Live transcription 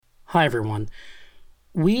Hi, everyone.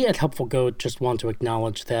 We at Helpful Goat just want to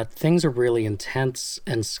acknowledge that things are really intense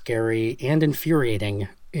and scary and infuriating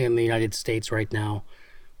in the United States right now.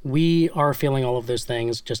 We are feeling all of those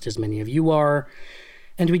things just as many of you are,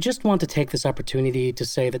 and we just want to take this opportunity to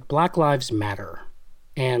say that Black Lives Matter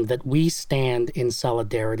and that we stand in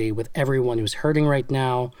solidarity with everyone who's hurting right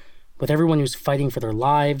now, with everyone who's fighting for their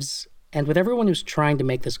lives, and with everyone who's trying to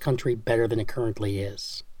make this country better than it currently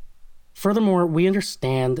is. Furthermore, we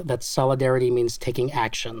understand that solidarity means taking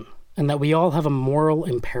action, and that we all have a moral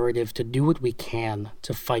imperative to do what we can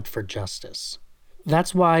to fight for justice.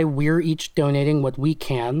 That's why we're each donating what we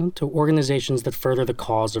can to organizations that further the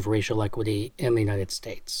cause of racial equity in the United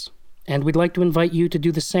States. And we'd like to invite you to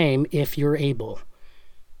do the same if you're able.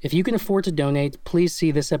 If you can afford to donate, please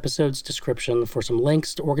see this episode's description for some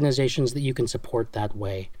links to organizations that you can support that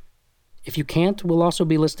way. If you can't, we'll also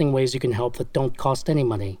be listing ways you can help that don't cost any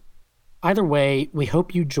money. Either way, we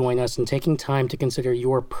hope you join us in taking time to consider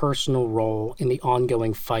your personal role in the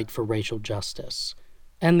ongoing fight for racial justice,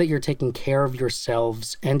 and that you're taking care of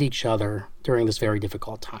yourselves and each other during this very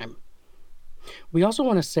difficult time. We also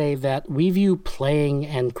want to say that we view playing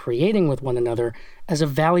and creating with one another as a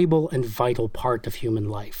valuable and vital part of human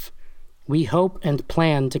life. We hope and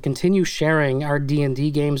plan to continue sharing our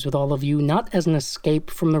D&D games with all of you, not as an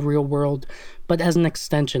escape from the real world, but as an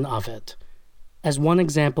extension of it. As one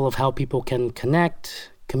example of how people can connect,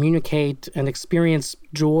 communicate, and experience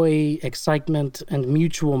joy, excitement, and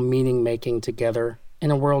mutual meaning-making together in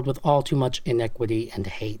a world with all too much inequity and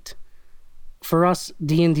hate. For us,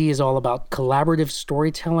 D&D is all about collaborative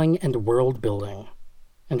storytelling and world building,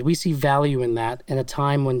 and we see value in that in a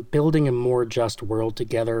time when building a more just world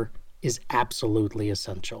together is absolutely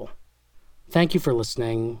essential. Thank you for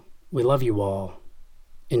listening. We love you all.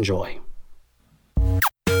 Enjoy.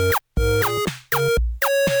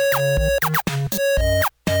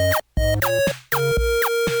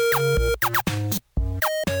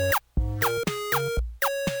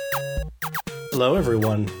 Hello,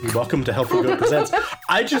 everyone. Welcome to Helpful Goat Presents.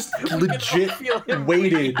 I just legit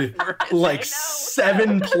waited like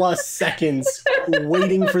 7+ seconds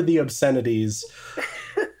waiting for the obscenities.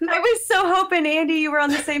 I was so hoping, Andy, you were on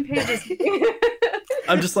the same page as me.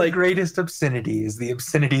 I'm just like, the greatest obscenity is the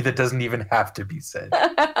obscenity that doesn't even have to be said.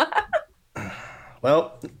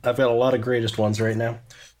 well, I've got a lot of greatest ones right now.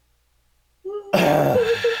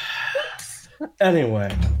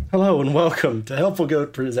 Anyway, hello and welcome to Helpful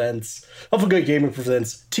Goat Gaming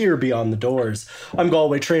presents Tier Beyond the Doors. I'm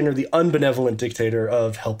Galway Trainer, the unbenevolent dictator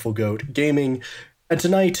of Helpful Goat Gaming, and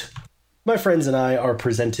tonight, my friends and I are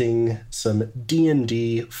presenting some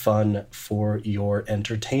D&D fun for your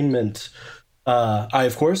entertainment. I,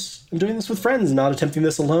 of course, am doing this with friends, not attempting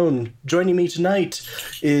this alone. Joining me tonight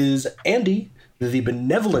is Andy, the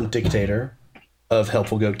benevolent dictator of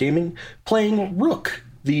Helpful Goat Gaming, playing Rook,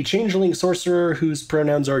 the changeling sorcerer whose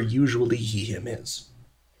pronouns are usually he, him, his.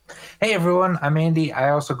 Hey everyone, I'm Andy.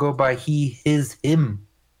 I also go by he, his, him.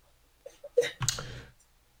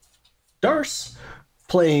 Darce,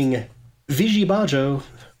 playing Viji Bojo.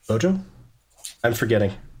 Bojo? I'm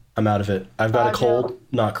forgetting. I'm out of it. I've got a cold,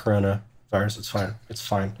 not coronavirus. It's fine. It's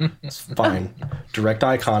fine. It's fine. Direct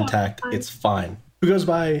eye contact. It's fine. Who goes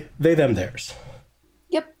by they, them, theirs?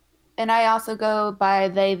 Yep. And I also go by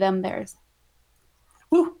they, them, theirs.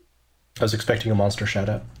 Woo. I was expecting a monster shout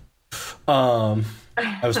out. I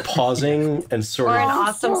was pausing and sort Or of. an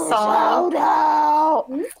awesome song. Shout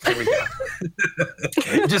out. Here we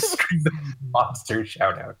go. Just scream the monster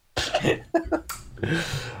shout out.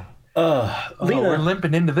 Lena. We're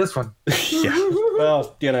limping into this one. Yeah.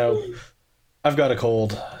 Well, I've got a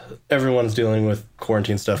cold. Everyone's dealing with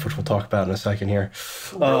quarantine stuff, which we'll talk about in a second here.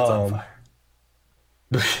 The world's on fire.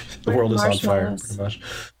 The world is on fire, pretty much.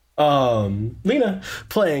 Lena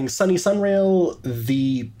playing Sunny Sunrail,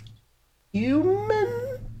 the human-ish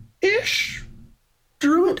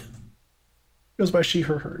druid. Goes by she,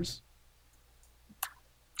 her, hers.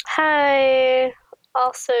 Hi.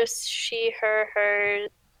 Also she, her,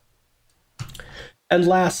 hers. And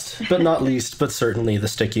last but not least, but certainly the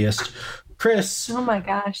stickiest, Chris. Oh my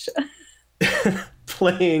gosh.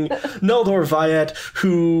 Playing Noldor Viet,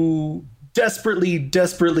 who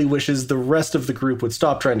desperately wishes the rest of the group would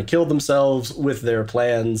stop trying to kill themselves with their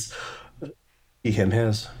plans. He, him,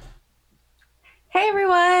 his. Hey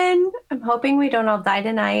everyone. I'm hoping we don't all die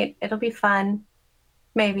tonight. It'll be fun.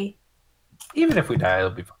 Maybe. Even if we die,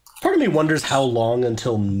 it'll be fun. Part of me wonders how long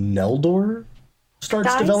until Neldor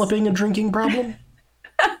starts developing a drinking problem.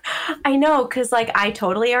 I know, because I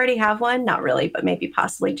totally already have one. Not really, but maybe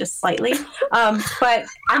possibly just slightly. But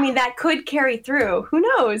I mean, that could carry through. Who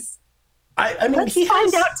knows? I mean, Let's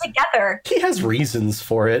find out together. He has reasons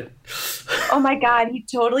for it. Oh my god, he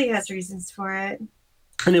totally has reasons for it.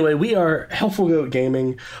 Anyway, we are Helpful Goat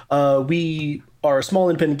Gaming. We are a small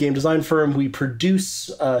independent game design firm. We produce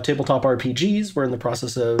tabletop RPGs. We're in the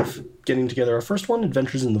process of getting together our first one,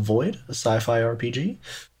 Adventures in the Void, a sci-fi RPG.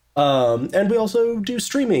 And we also do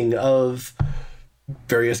streaming of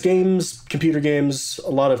various games, computer games, a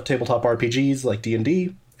lot of tabletop RPGs like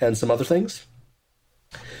D&D, and some other things.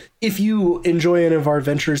 If you enjoy any of our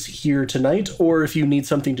adventures here tonight, or if you need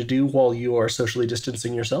something to do while you are socially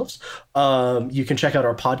distancing yourselves, you can check out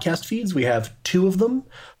our podcast feeds. We have 2 of them.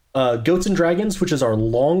 Goats and Dragons, which is our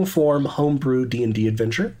long-form homebrew D&D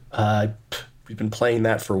adventure. We've been playing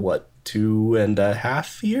that for,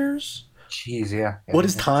 2.5 years? Jeez, yeah. What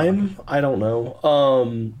is time? I don't know.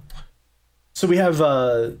 So we have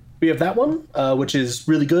that one, which is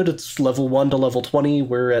really good. It's level 1 to level 20.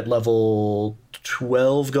 We're at level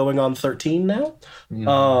 12 going on 13 now.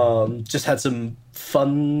 Just had some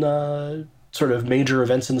fun sort of major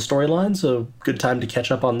events in the storyline, so good time to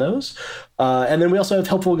catch up on those. And then we also have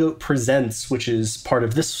Helpful Goat Presents, which is part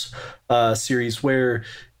of this series, where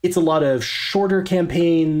it's a lot of shorter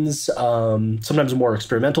campaigns, sometimes more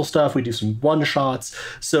experimental stuff. We do some one-shots.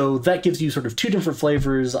 So that gives you sort of 2 different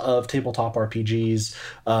flavors of tabletop RPGs,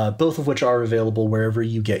 both of which are available wherever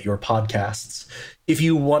you get your podcasts. If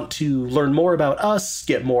you want to learn more about us,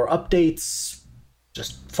 get more updates,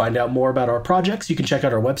 just find out more about our projects, you can check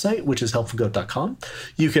out our website, which is helpfulgoat.com.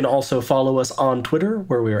 You can also follow us on Twitter,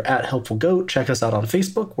 where we are at Helpful Goat. Check us out on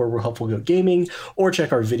Facebook, where we're Helpful Goat Gaming, or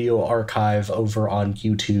check our video archive over on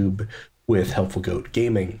YouTube with Helpful Goat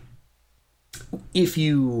Gaming. If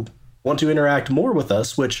you want to interact more with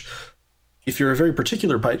us, which, if you're a very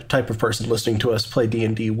particular type of person listening to us play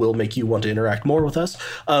D&D, will make you want to interact more with us,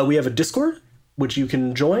 we have a Discord, which you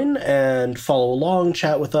can join and follow along,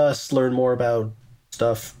 chat with us, learn more about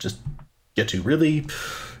stuff, just get to really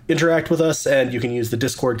interact with us, and you can use the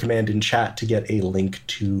Discord command in chat to get a link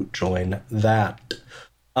to join that.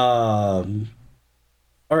 All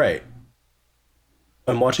right.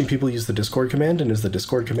 I'm watching people use the Discord command, and is the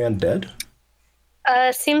Discord command dead?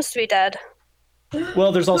 Seems to be dead.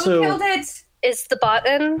 Well, there's also... Who killed it? Is the bot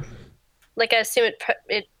in? Like, I assume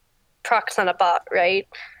it procs on a bot, right?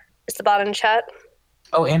 Is the bot in chat?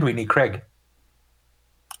 Oh, and we need Craig.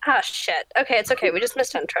 Ah, shit. Okay, it's okay. We just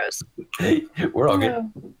missed intros. We're all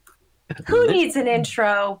good. Who needs an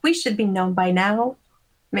intro? We should be known by now.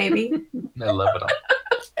 Maybe. I love it all.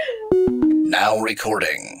 Now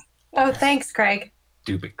recording. Oh, thanks, Craig.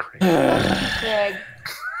 Stupid Craig. Greg.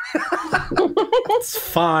 It's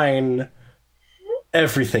fine.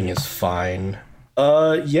 Everything is fine.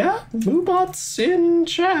 Yeah, Moobot's in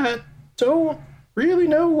chat. Don't really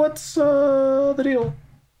know what's the deal.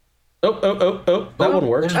 Oh, that one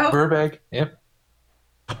worked. There's Burbag. Yep.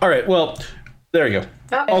 All right, well, there you go.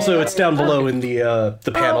 Also, it's down below in the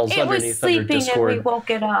panels it was underneath under sleeping Discord. and we woke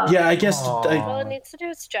it up. Yeah, I guess. Well, it needs to do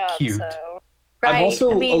its job, Cute. so... Right, I'm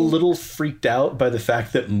also I mean- a little freaked out by the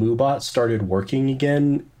fact that Moobot started working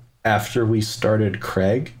again after we started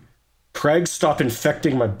Craig. Craig, stop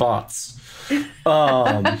infecting my bots.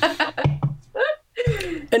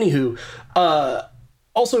 Anywho,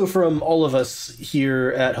 also from all of us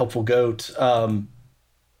here at Helpful Goat,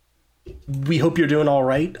 we hope you're doing all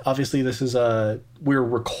right. Obviously, this is we're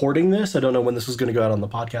recording this. I don't know when this is going to go out on the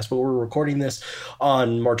podcast, but we're recording this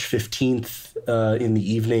on March 15th in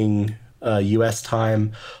the evening, U.S.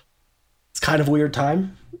 time. It's kind of a weird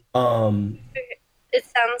time. It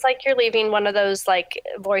sounds like you're leaving one of those like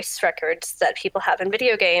voice records that people have in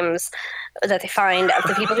video games that they find of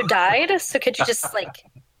the people who died. So could you just like,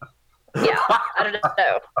 yeah, I don't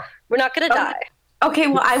know. We're not gonna die. Okay,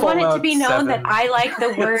 well, I want it to be known Fallout that 7. I like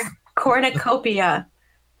the word cornucopia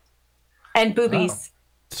and boobies.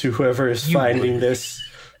 To whoever is finding this,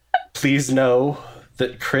 please know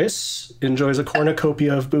that Chris enjoys a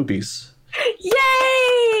cornucopia of boobies.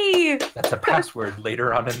 Yay! That's a password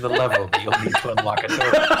later on in the level that you'll need to unlock a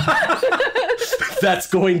door. That's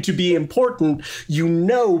going to be important, you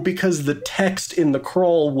know, because the text in the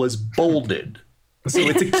crawl was bolded. So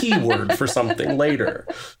it's a keyword for something later.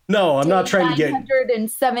 No, I'm not trying to get...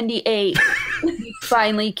 978, we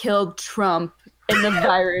finally killed Trump and the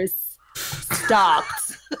virus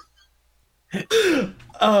stopped.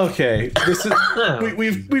 Okay, this is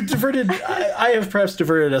we've diverted. I have perhaps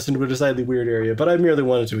diverted us into a decidedly weird area, but I merely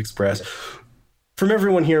wanted to express from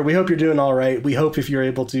everyone here. We hope you're doing all right. We hope if you're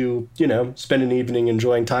able to, spend an evening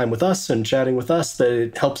enjoying time with us and chatting with us, that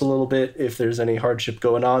it helps a little bit if there's any hardship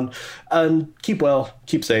going on. And keep well,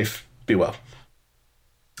 keep safe, be well.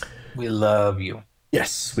 We love you.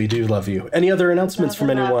 Yes, we do love you. Any other announcements from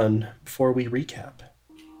Love. anyone before we recap?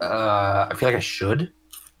 I feel like I should,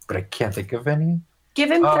 but I can't think of any. Give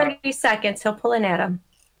him 30 seconds. He'll pull an Adam.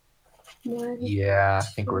 Yeah, I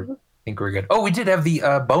think we're good. Oh, we did have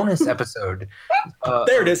the bonus episode.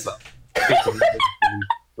 There it is.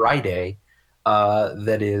 Friday.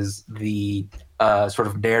 That is the sort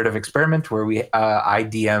of narrative experiment where I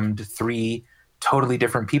DM'd 3 totally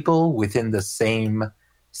different people within the same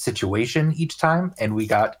situation each time, and we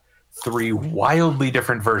got 3 wildly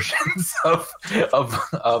different versions of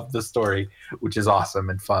the story, which is awesome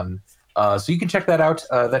and fun. So you can check that out.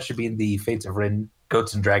 That should be in the Fates of Rin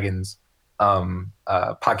Goats and Dragons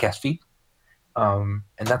podcast feed. And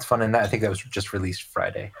that's fun. And I think that was just released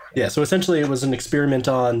Friday. Yeah, so essentially it was an experiment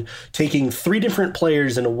on taking 3 different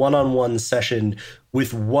players in a one-on-one session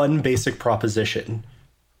with one basic proposition.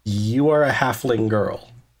 You are a halfling girl.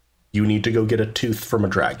 You need to go get a tooth from a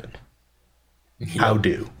dragon. How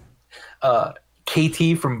do?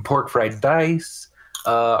 KT from Pork Fried Dice,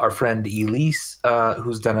 our friend Elise,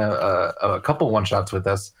 who's done a couple one-shots with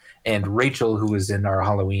us, and Rachel, who was in our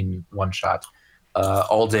Halloween one-shot,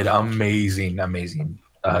 all did amazing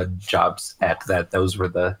jobs at that. Those were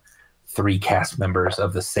the 3 cast members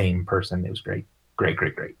of the same person. It was great. Great.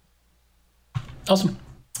 Awesome.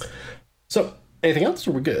 So, anything else,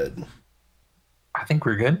 or we're good? I think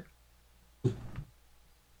we're good.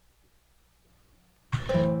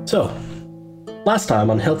 So, last time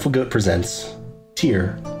on Helpful Goat Presents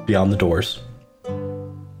Tyr Beyond the Doors,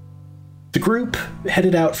 the group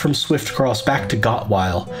headed out from Swiftcross back to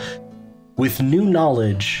Gotwile with new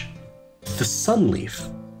knowledge of the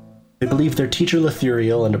Sunleaf. They believe their teacher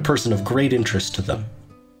Lethuriel and a person of great interest to them,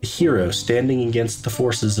 a hero standing against the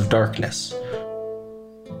forces of darkness,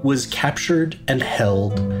 was captured and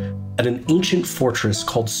held at an ancient fortress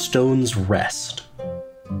called Stone's Rest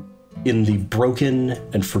in the broken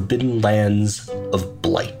and forbidden lands of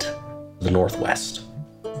Blight, the northwest.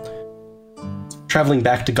 Traveling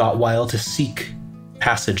back to Gotwile to seek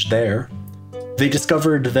passage there, they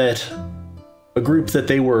discovered that a group that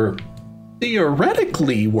they were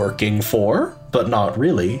theoretically working for, but not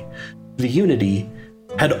really, the Unity,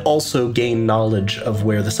 had also gained knowledge of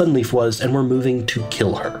where the Sunleaf was and were moving to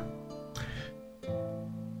kill her.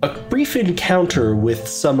 A brief encounter with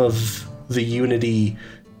some of the Unity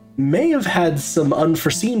may have had some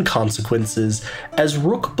unforeseen consequences, as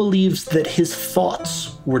Rook believes that his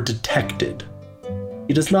thoughts were detected.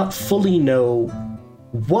 He does not fully know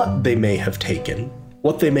what they may have taken,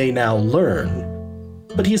 what they may now learn,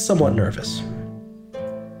 but he is somewhat nervous.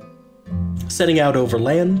 Setting out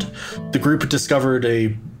overland, the group discovered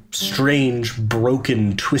a strange,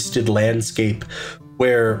 broken, twisted landscape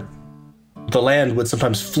where the land would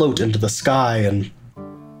sometimes float into the sky and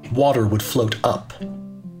water would float up.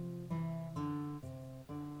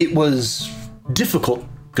 It was difficult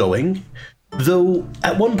going, though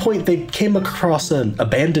at one point they came across an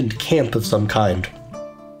abandoned camp of some kind,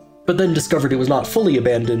 but then discovered it was not fully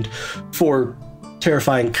abandoned, for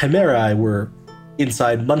terrifying chimerae were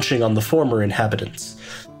inside munching on the former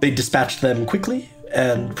inhabitants. They dispatched them quickly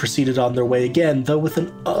and proceeded on their way again, though with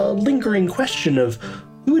a lingering question of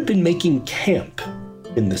who had been making camp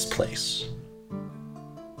in this place.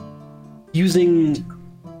 Using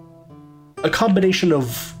a combination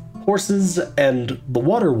of horses and the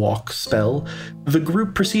water walk spell, the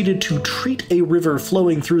group proceeded to treat a river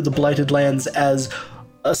flowing through the Blighted Lands as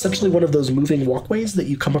essentially one of those moving walkways that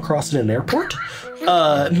you come across in an airport,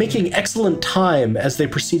 making excellent time as they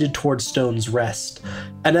proceeded towards Stone's Rest.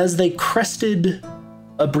 And as they crested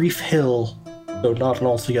a brief hill, though not an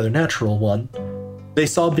altogether natural one, they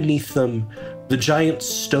saw beneath them the giant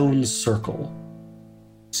stone circle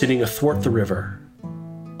sitting athwart the river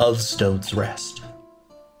of Stone's Rest.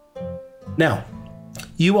 Now,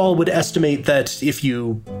 you all would estimate that if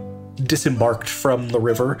you disembarked from the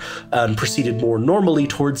river and proceeded more normally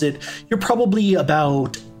towards it, you're probably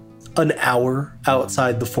about an hour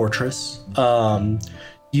outside the fortress.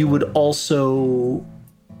 You would also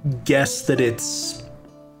guess that it's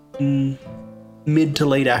mid to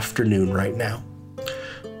late afternoon right now.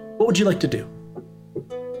 What would you like to do?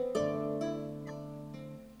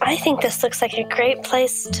 I think this looks like a great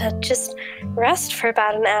place to just rest for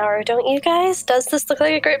about an hour, don't you guys? Does this look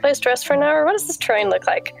like a great place to rest for an hour? What does this terrain look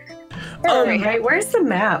like? Where are we? Right, where's the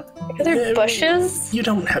map? Are there bushes? You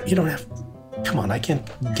don't have. Come on, I can't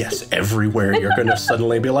guess everywhere. You're going to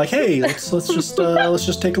suddenly be like, "Hey, let's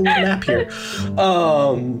just take a little nap here."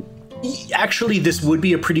 Actually, this would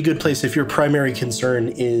be a pretty good place if your primary concern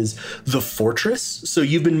is the fortress. So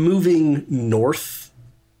you've been moving north,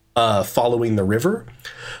 following the river.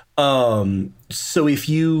 So if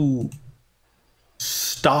you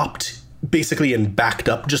stopped basically and backed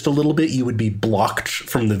up just a little bit, you would be blocked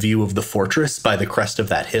from the view of the fortress by the crest of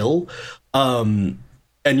that hill. And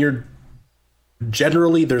you're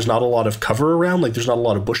generally, there's not a lot of cover around, like there's not a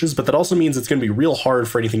lot of bushes, but that also means it's going to be real hard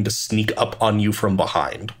for anything to sneak up on you from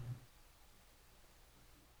behind.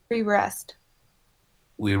 We rest.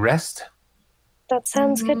 We rest. That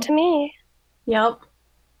sounds good to me. Yep.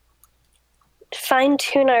 Fine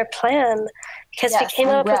tune our plan because we Yes, came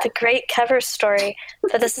and up with a rest. great cover story.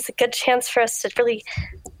 But this is a good chance for us to really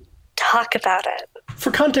talk about it.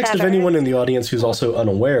 For context of Better. anyone in the audience who's also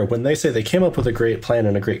unaware, when they say they came up with a great plan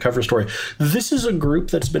and a great cover story, this is a group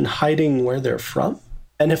that's been hiding where they're from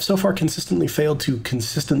and have so far consistently failed to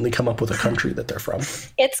consistently come up with a country that they're from.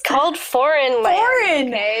 It's called Foreign Land. Foreign!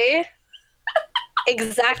 Okay.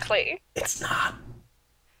 Exactly. It's not.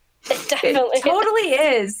 It definitely It totally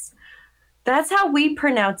is. That's how we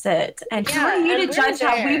pronounce it. And who are you and to we're judge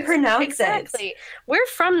how we there. pronounce Exactly. it? We're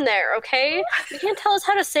from there, okay? You can't tell us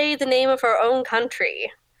how to say the name of our own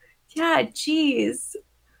country. Yeah, jeez.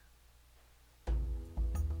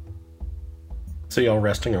 So y'all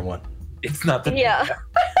resting or what? It's not the Yeah.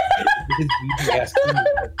 Yes.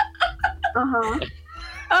 Uh-huh. Oh,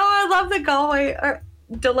 I love the Galway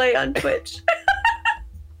delay on Twitch.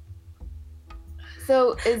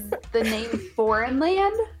 So is the name Foreign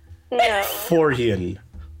Land? No. Forhian.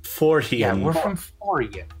 Yeah, we're Forhian. from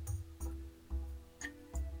Forian.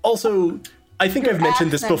 Also, I think I've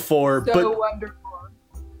mentioned this accent before, So but wonderful.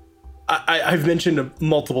 I've mentioned it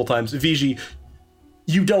multiple times. Viji,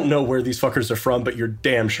 you don't know where these fuckers are from, but you're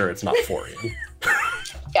damn sure it's not Forhian.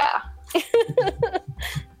 Yeah.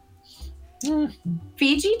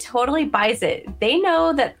 Fiji totally buys it. They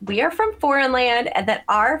know that we are from foreign land and that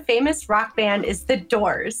our famous rock band is The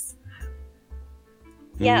Doors.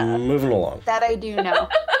 Yeah. Moving along. That I do know.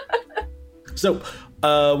 So,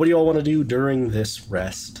 what do you all want to do during this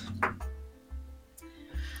rest?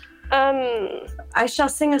 I shall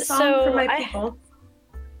sing a song So for my I- people.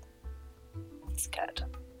 It's good.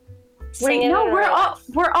 Wait, Sing it no, in a row.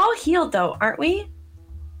 we're all healed though, aren't we?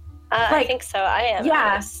 I like- think so. I am. Yeah.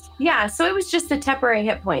 at least. Yeah, so it was just the temporary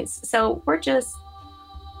hit points. So we're just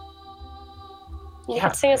You Yeah.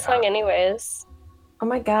 can sing a song anyways. oh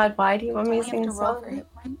my god, why do you want me We to have sing to a roll for song? hit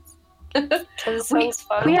points. Because it sounds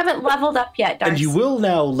fun. We haven't leveled up yet, Darcy. And you will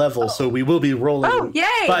now level, so we will be rolling. Oh,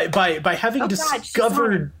 yay! By having Oh, God, she's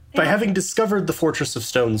discovered on it. by Yeah. having discovered the Fortress of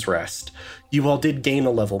Stone's Rest, you all did gain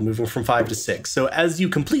a level, moving from 5 to 6. So as you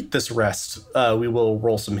complete this rest, we will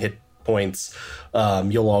roll some hit points.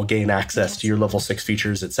 You'll all gain access to your level 6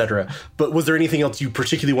 features, etc. But was there anything else you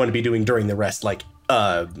particularly want to be doing during the rest, like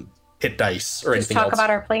hit dice or Just anything talk else? about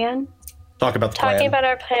our plan. Talk about the Talking plan. about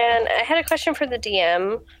our plan, I had a question for the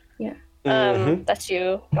DM. Yeah. Mhm. That's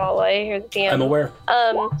you, Galway. You're the DM. I'm aware.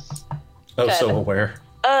 Um, Oh, good. so aware.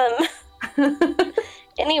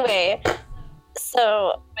 Anyway,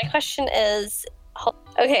 so my question is,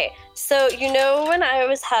 okay, so you know when I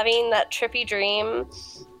was having that trippy dream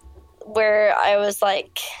where I was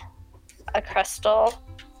like a crystal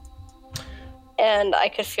and I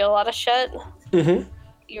could feel a lot of shit? Mm-hmm.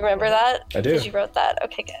 You remember that? I do. Because you wrote that.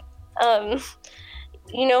 Okay, good.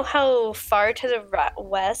 You know how far to the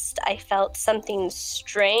west I felt something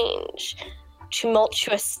strange,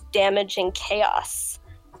 tumultuous, damaging chaos.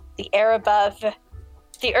 The air above,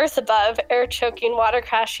 the earth above, air choking, water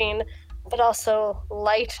crashing, but also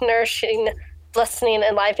light, nourishing, glistening,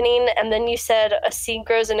 enlivening. And then you said a seed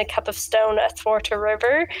grows in a cup of stone athwart a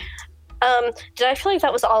river. Did I feel like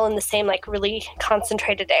that was all in the same, like, really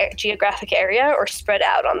concentrated geographic area, or spread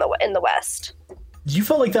out on in the west? You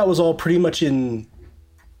felt like that was all pretty much in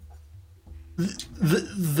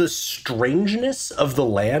the strangeness of the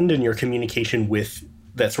land and your communication with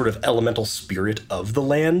that sort of elemental spirit of the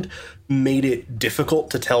land made it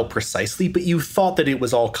difficult to tell precisely, but you thought that it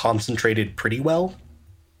was all concentrated pretty well.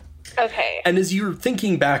 Okay. And as you're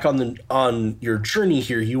thinking back on your journey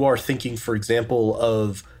here, you are thinking, for example,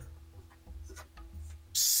 of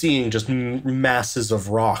seeing just masses of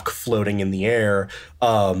rock floating in the air,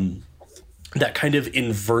 that kind of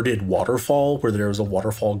inverted waterfall where there was a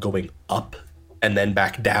waterfall going up and then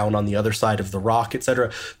back down on the other side of the rock,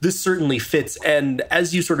 etc. This certainly fits. And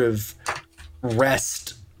as you sort of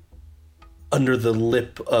rest under the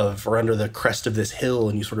lip of, or under the crest of this hill,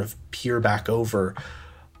 and you sort of peer back over,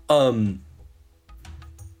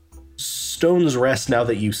 Stone's Rest, now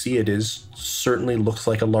that you see it, is certainly looks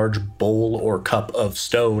like a large bowl or cup of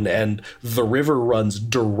stone, and the river runs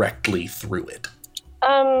directly through it.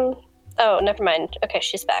 Oh, never mind. Okay,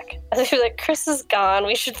 she's back. I was like, Chris is gone.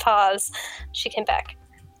 We should pause. She came back.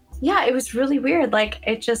 Yeah, it was really weird. Like,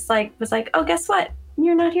 it just like was like, oh, guess what?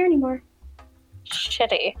 You're not here anymore.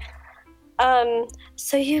 shitty.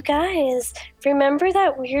 So you guys, remember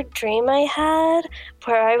that weird dream I had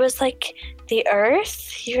where I was like the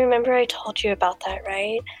Earth? You remember I told you about that,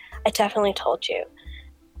 right? I definitely told you.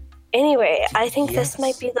 Anyway, I think this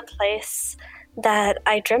might be the place that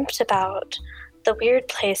I dreamt about. The weird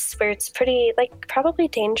place where it's pretty, like, probably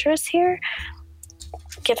dangerous here,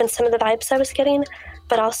 given some of the vibes I was getting,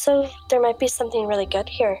 but also there might be something really good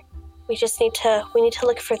here. We need to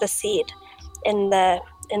look for the seed in the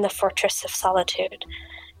Fortress of Solitude.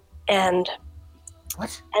 And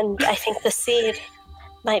I think the seed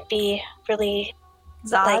might be really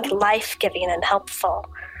like life-giving and helpful.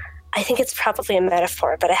 I think it's probably a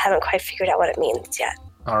metaphor, but I haven't quite figured out what it means yet.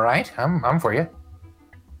 All right, I'm for you.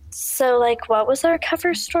 So, like, what was our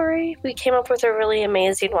cover story? We came up with a really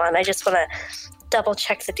amazing one. I just want to double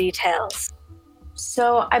check the details.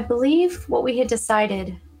 So I believe what we had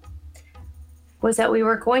decided was that we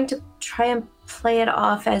were going to try and play it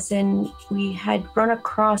off as in we had run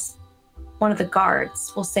across one of the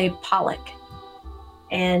guards, we'll say Pollock,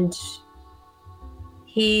 and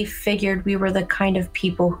he figured we were the kind of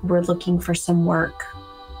people who were looking for some work.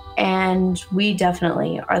 And we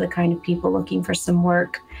definitely are the kind of people looking for some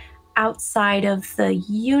work outside of the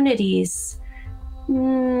Unity's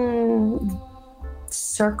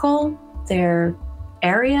circle, their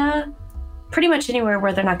area, pretty much anywhere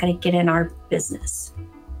where they're not going to get in our business.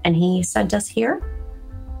 And he sent us here.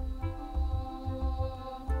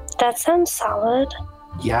 That sounds solid.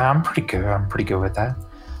 Yeah, I'm pretty good with that.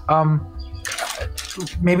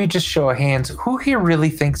 Maybe just show of hands. Who here really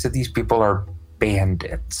thinks that these people are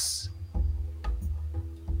bandits?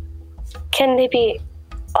 Can they be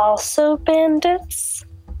also bandits?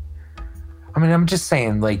 I mean, I'm just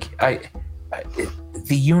saying, like,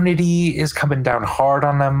 the Unity is coming down hard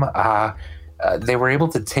on them. They were able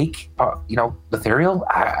to take, Letherial.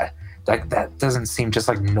 That doesn't seem just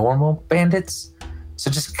like normal bandits. So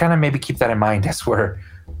just kind of maybe keep that in mind as we're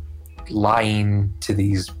lying to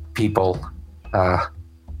these people.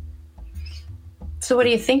 So what are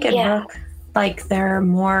you thinking? Yeah. Like they're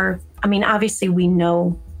more, I mean, obviously we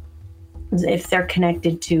know if they're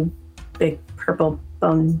connected to Big Purple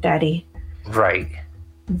Bone Daddy. Right.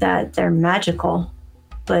 That they're magical.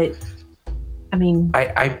 But, I mean...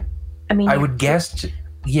 I would guess...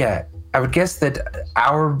 Yeah, I would guess that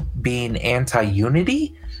our being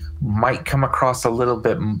anti-Unity might come across a little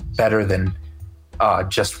bit better than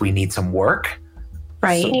just we need some work.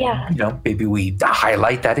 Right. So, yeah. Maybe we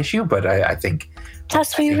highlight that issue, but I think...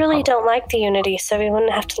 Plus, we really don't like the Unity, so we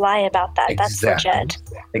wouldn't have to lie about that. Exactly. That's legit.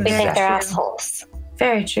 We think they're assholes.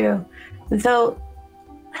 Very true. Though,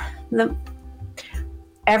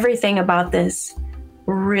 everything about this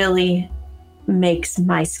really makes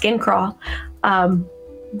my skin crawl.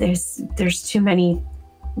 There's too many,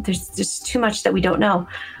 there's just too much that we don't know.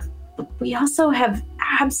 But we also have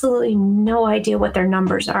absolutely no idea what their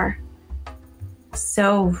numbers are.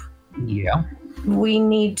 So yeah, we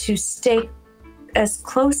need to stay as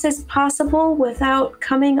close as possible without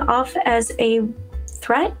coming off as a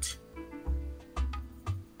threat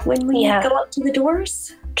when we go out to the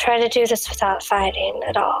doors. Try to do this without fighting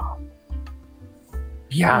at all.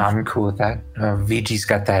 Yeah, I'm cool with that. VG's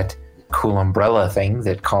got that cool umbrella thing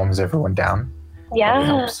that calms everyone down.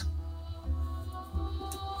 Yeah.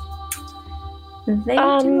 They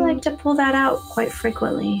do like to pull that out quite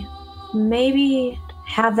frequently. Maybe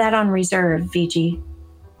have that on reserve, VG.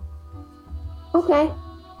 Okay.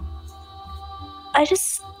 I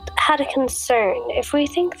just had a concern. If we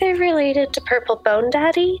think they're related to Purple Bone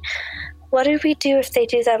Daddy, what do we do if they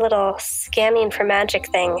do that little scanning for magic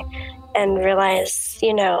thing and realize,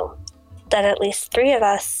 that at least 3 of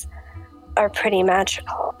us are pretty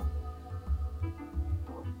magical?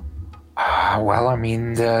 Well, I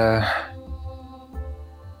mean, I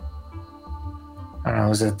don't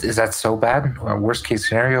know, is that so bad? Worst case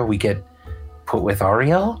scenario, we get put with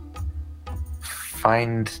Ariel,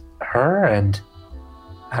 find her, and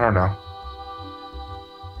I don't know.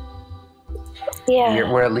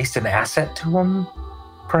 Yeah. We're at least an asset to them,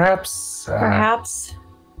 perhaps? Perhaps.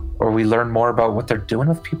 Or we learn more about what they're doing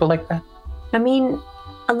with people like that? I mean,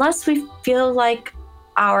 unless we feel like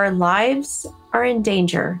our lives are in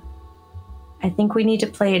danger, I think we need to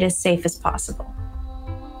play it as safe as possible.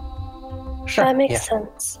 Sure. That makes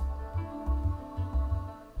sense.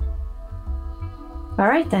 All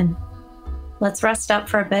right, then. Let's rest up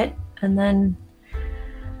for a bit, and then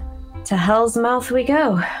to Hell's Mouth we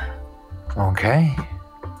go. Okay.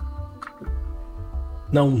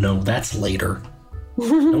 No, that's later.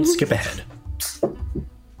 Don't skip ahead. All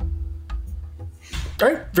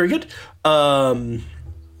right, very good. Oh,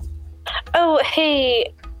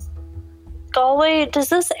 hey. Galway, does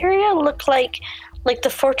this area look like the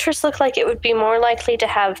fortress look like it would be more likely to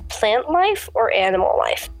have plant life or animal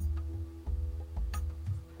life?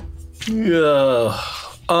 Yeah.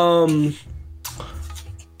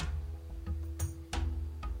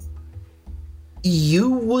 You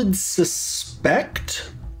would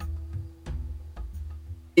suspect,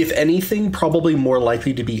 if anything, probably more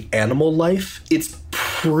likely to be animal life. It's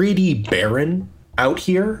pretty barren out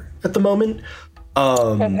here at the moment.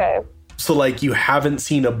 Okay. So, like, you haven't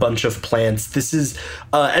seen a bunch of plants. This is,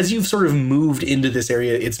 as you've sort of moved into this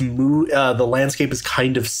area, the landscape is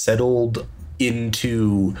kind of settled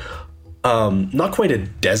into not quite a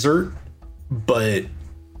desert, but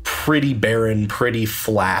pretty barren, pretty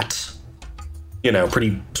flat,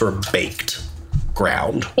 pretty sort of baked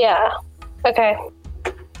ground. Yeah. Okay.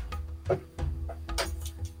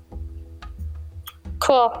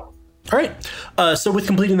 Cool. All right. So with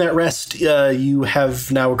completing that rest, you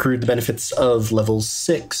have now accrued the benefits of level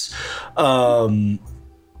 6.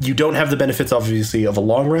 You don't have the benefits, obviously, of a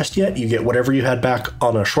long rest yet. You get whatever you had back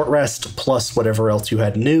on a short rest, plus whatever else you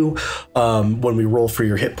had new. When we roll for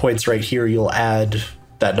your hit points right here, you'll add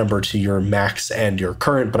that number to your max and your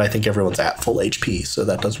current, but I think everyone's at full HP, so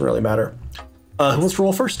that doesn't really matter. Who wants to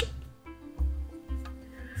roll first?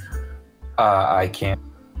 I can't.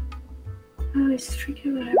 I always forget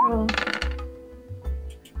what I roll.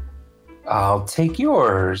 I'll take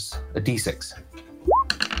yours. A D6.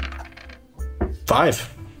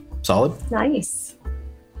 5. Solid. Nice.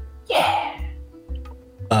 Yeah.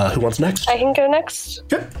 Who wants next? I can go next.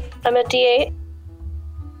 Okay. I'm at D8.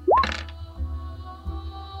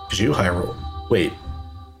 Did you high roll? Wait.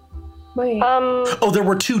 Wait. Oh, there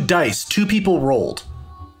were 2 dice. 2 people rolled.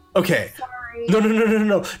 Okay. Sorry.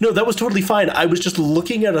 No, that was totally fine. I was just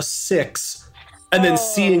looking at a 6 and then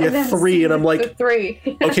seeing a 3, and I'm like, 3.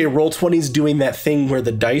 okay, Roll20's doing that thing where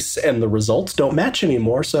the dice and the results don't match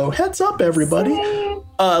anymore, so heads up, everybody.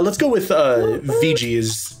 Let's go with VG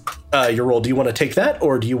is your roll. Do you want to take that,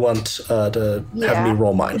 or do you want to have me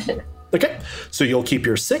roll mine? Okay, so you'll keep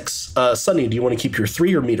your 6. Sunny, do you want to keep your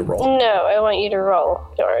 3 or me to roll? No, I want you to roll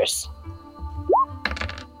yours.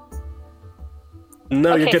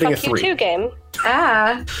 No, Okay, you're getting a fuck you 3. too, game.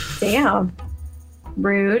 Damn.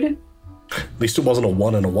 Rude. At least it wasn't a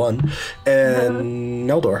 1 and a 1. And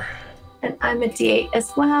Neldor. And I'm a D8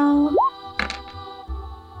 as well.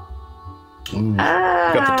 Ooh, you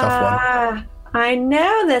got the tough one. I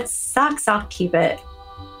know, that sucks. I'll keep it.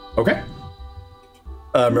 Okay.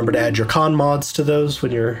 Remember to add your con mods to those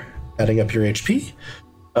when you're adding up your HP.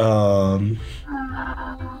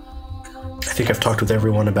 I think I've talked with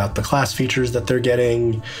everyone about the class features that they're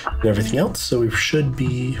getting and everything else, so we should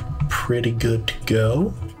be pretty good to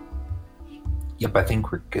go. Yep, I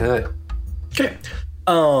think we're good. Okay.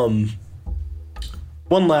 One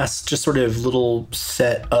last just sort of little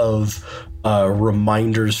set of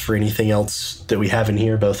reminders for anything else that we have in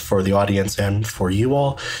here, both for the audience and for you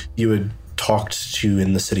all. You had talked to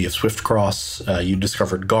in the city of Swiftcross. You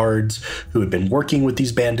discovered guards who had been working with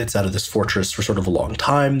these bandits out of this fortress for sort of a long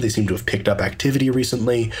time. They seem to have picked up activity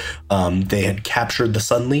recently. They had captured the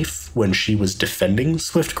Sunleaf when she was defending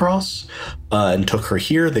Swiftcross and took her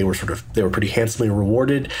here. They were pretty handsomely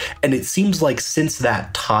rewarded. And it seems like since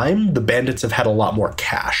that time, the bandits have had a lot more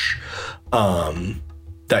cash.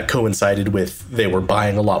 That coincided with they were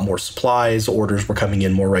buying a lot more supplies. Orders were coming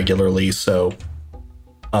in more regularly. So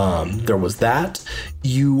there was that.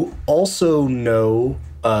 You also know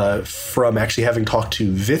from actually having talked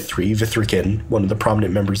to Vithrikin, one of the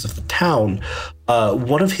prominent members of the town,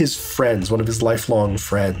 one of his friends, one of his lifelong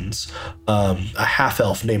friends, a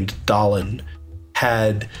half-elf named Dallin,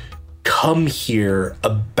 had come here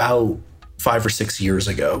about 5 or 6 years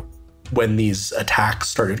ago when these attacks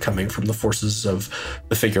started coming from the forces of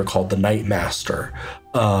the figure called the Nightmaster,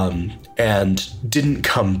 and didn't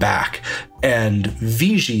come back. And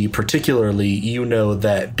Vigi, particularly, you know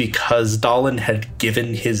that because Dallin had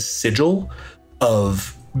given his sigil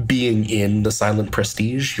of being in the Silent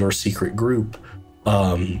Prestige, your secret group,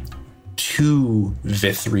 to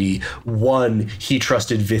Vithri. 1, he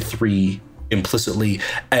trusted Vithri implicitly,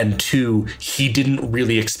 and 2, he didn't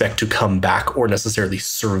really expect to come back or necessarily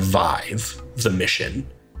survive the mission.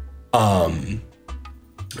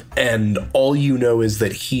 And all you know is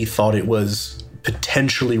that he thought it was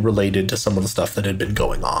potentially related to some of the stuff that had been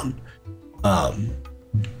going on.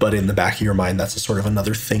 But in the back of your mind, that's a sort of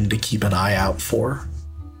another thing to keep an eye out for.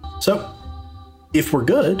 So, if we're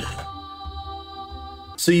good,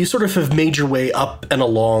 so you sort of have made your way up and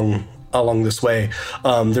along this way.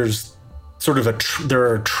 There's sort of there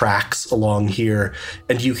are tracks along here,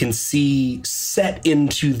 and you can see set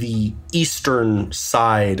into the eastern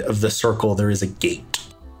side of the circle, there is a gate,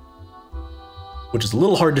 which is a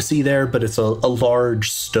little hard to see there, but it's a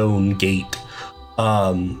large stone gate.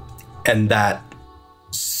 And that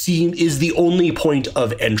is the only point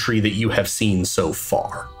of entry that you have seen so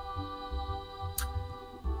far.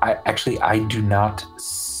 I do not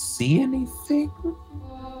see anything.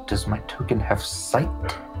 Does my token have sight?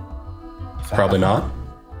 Probably not.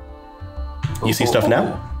 You see stuff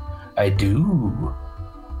now? I do.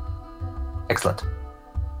 Excellent.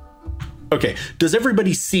 Okay. Does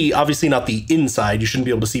everybody see, obviously not the inside, you shouldn't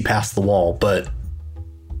be able to see past the wall, but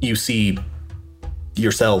you see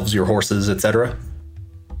yourselves, your horses, etc.?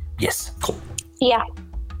 Yes. Cool. Yeah.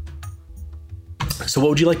 So what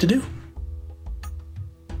would you like to do?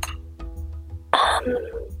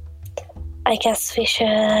 I guess we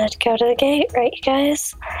should go to the gate, right, you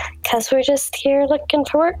guys? Because we're just here looking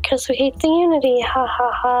for work because we hate the Unity. Ha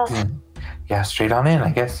ha ha. Yeah, straight on in, I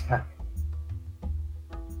guess. Yeah.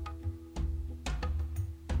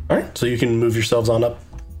 All right. So you can move yourselves on up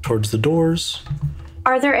towards the doors.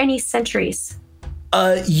 Are there any sentries?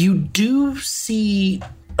 You do see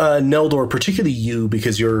Neldor, particularly you,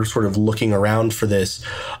 because you're sort of looking around for this.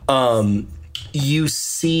 You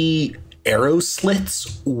see arrow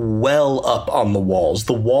slits well up on the walls.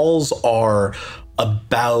 The walls are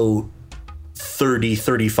about 30,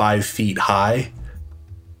 35 feet high.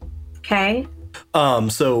 Okay.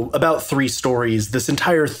 So about 3 stories. This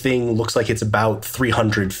entire thing looks like it's about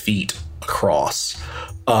 300 feet across.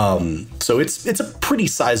 So it's a pretty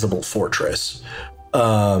sizable fortress.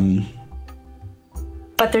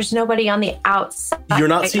 But there's nobody on the outside. You're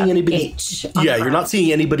not seeing anybody. Yeah, you're not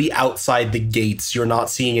seeing anybody outside the gates. You're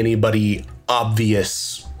not seeing anybody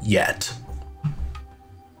obvious yet.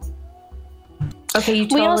 Okay, you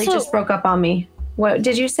totally also- just broke up on me. What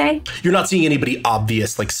did you say? You're not seeing anybody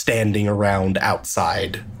obvious, like standing around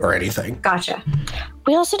outside or anything. Gotcha.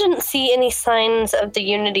 We also didn't see any signs of the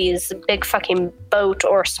Unity's big fucking boat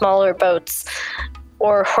or smaller boats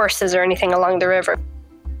or horses or anything along the river.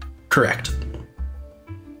 Correct.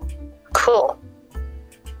 Cool.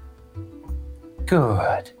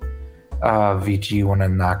 Good. VG, you want to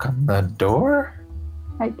knock on the door?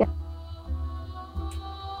 I guess.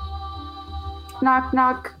 Knock,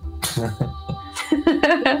 knock.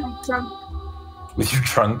 Drunk. With your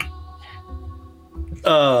trunk?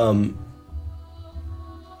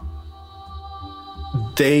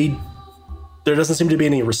 There doesn't seem to be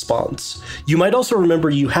any response. You might also remember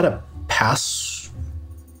you had a pass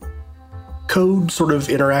code sort of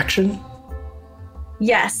interaction.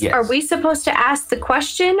 Yes. Yes. Are we supposed to ask the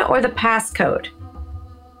question or the passcode?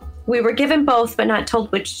 We were given both, but not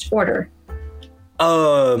told which order.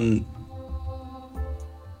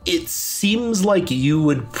 It seems like you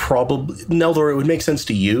would probably, Neldor, it would make sense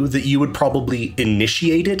to you that you would probably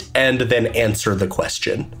initiate it and then answer the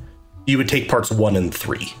question. You would take parts 1 and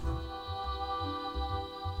 3.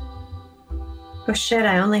 Oh shit,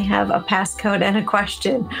 I only have a passcode and a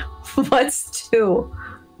question. What's 2?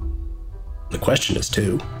 The question is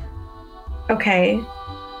 2. Okay.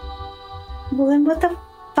 Well, then what the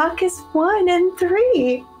fuck is 1 and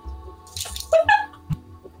 3?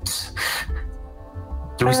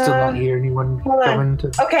 Do we still not hear anyone hold on. coming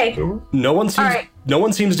to Okay. the door? No one seems All right. no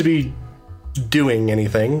one seems to be doing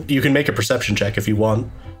anything. You can make a perception check if you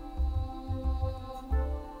want.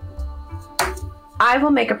 I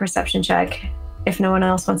will make a perception check if no one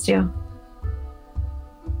else wants to.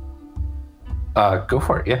 Go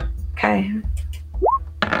for it, yeah. Okay.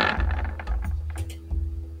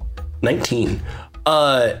 19.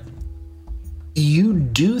 You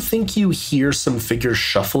do think you hear some figures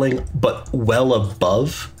shuffling, but well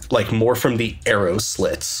above, like more from the arrow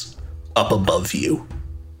slits up above you.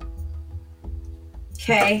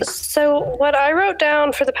 Okay. So what I wrote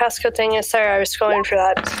down for the passcode thing is, sorry, I was scrolling for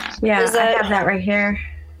that. Yeah, Is that- I have that right here.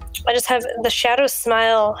 I just have the shadow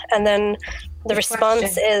smile, and then the response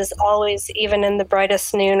question. is always even in the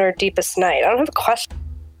brightest noon or deepest night. I don't have a question.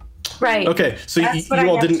 Right. Okay, so you That's what I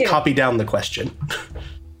all have didn't too. copy down the question.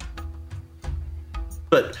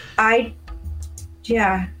 But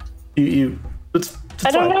Yeah. it's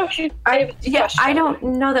I don't fine. know if you. I don't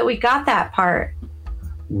know that we got that part.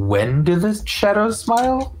 When did the shadow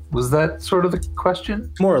smile? Was that sort of the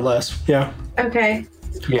question? More or less, yeah. Okay.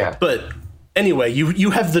 Yeah. But anyway,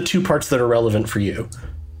 you have the 2 parts that are relevant for you.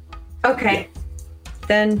 Okay.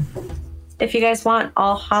 Then, if you guys want,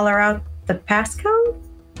 I'll holler out the passcode.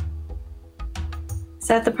 Is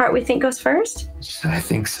that the part we think goes first? I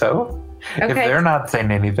think so. If Okay. they're not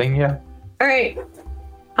saying anything, yeah. All right.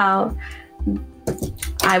 I'll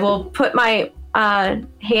I will put my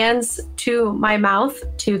hands to my mouth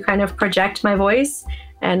to kind of project my voice,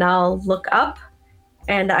 and I'll look up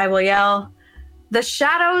and I will yell, "The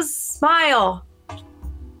shadows smile."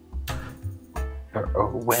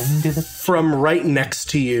 When do the From right next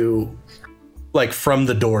to you, like from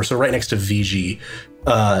the door, so right next to VG,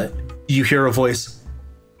 you hear a voice,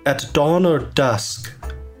 "At dawn or dusk?"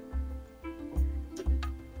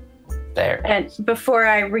 there? And before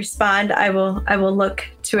I respond, I will look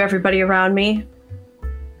to everybody around me,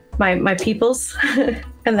 my peoples, and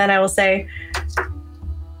then I will say,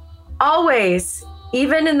 "Always,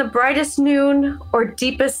 even in the brightest noon or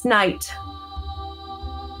deepest night."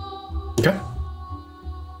 Okay.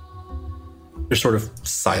 There's sort of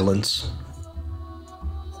silence.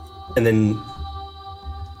 And then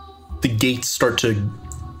the gates start to...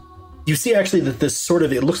 You see actually that this sort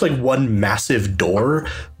of... It looks like one massive door,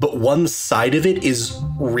 but one side of it is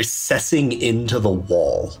recessing into the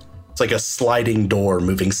wall. It's like a sliding door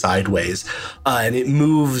moving sideways. And it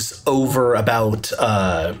moves over about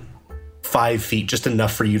 5 feet, just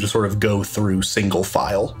enough for you to sort of go through single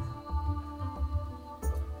file.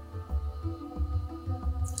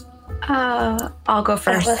 I'll go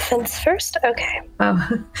first. Elephants first? Okay.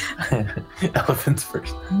 Oh, Elephants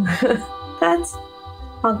first.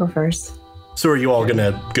 I'll go first. So are you all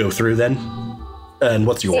gonna go through then? And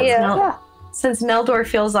what's your order? Yeah. Since Neldor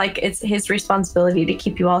feels like it's his responsibility to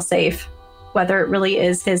keep you all safe, whether it really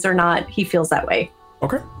is his or not, he feels that way.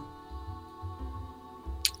 Okay.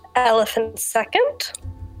 Elephant second.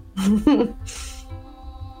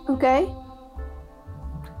 Okay.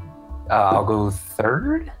 I'll go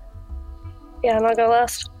third. Yeah, and I'll go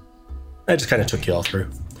last. I just kind of took you all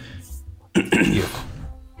through. Beautiful.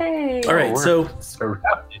 Hey. All right, we're so...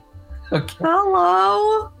 surrounded. Okay.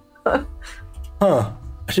 Hello. Huh.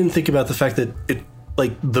 I didn't think about the fact that it,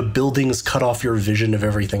 like, the buildings cut off your vision of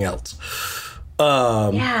everything else.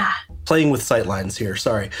 Yeah. Playing with sightlines here,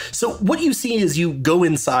 sorry. So what you see as you go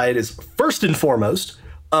inside is, first and foremost,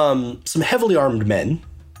 some heavily armed men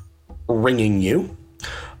ringing you,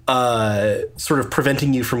 sort of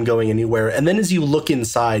preventing you from going anywhere. And then as you look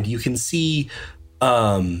inside, you can see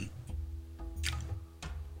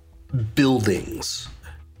buildings.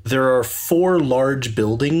 There are 4 large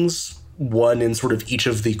buildings, one in sort of each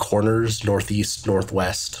of the corners, northeast,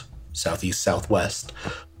 northwest, southeast, southwest.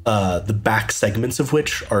 The back segments of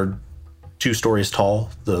which are 2 stories tall,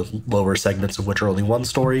 the lower segments of which are only 1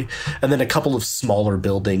 story, and then a couple of smaller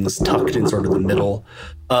buildings tucked in sort of the middle.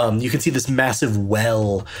 You can see this massive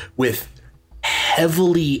well with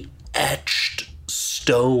heavily etched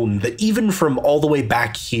stone that even from all the way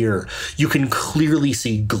back here, you can clearly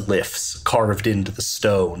see glyphs carved into the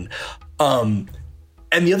stone. And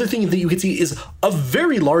the other thing that you can see is a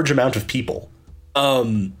very large amount of people.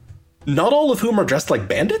 Not all of whom are dressed like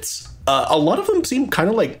bandits. A lot of them seem kind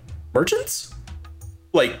of like merchants.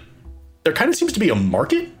 Like, there kind of seems to be a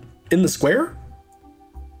market in the square,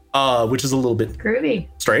 which is a little bit Groovy.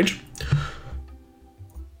 strange.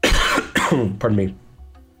 Pardon me.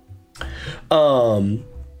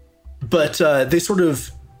 But they sort of,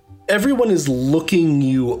 everyone is looking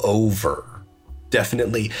you over,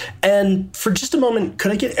 definitely. And for just a moment,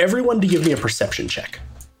 could I get everyone to give me a perception check?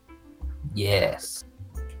 Yes.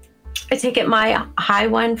 I take it my high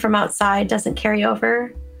one from outside doesn't carry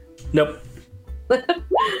over. Nope.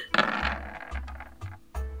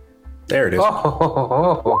 There it is.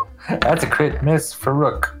 Oh, that's a crit miss for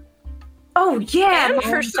Rook. Oh yeah, And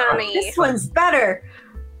for Sunny. This one's better.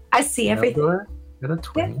 I see everything. Neldor got a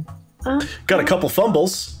 20. Got a couple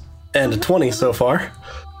fumbles and a 20 so far.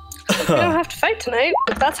 We don't have to fight tonight,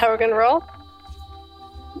 but that's how we're gonna roll.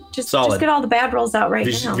 Just Solid. get all the bad rolls out right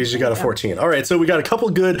now. Vijay got a 14. All right, so we got a couple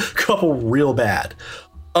good, couple real bad.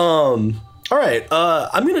 All right,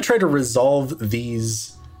 I'm going to try to resolve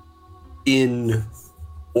these in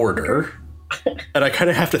order. And I kind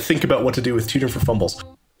of have to think about what to do with 2 different fumbles.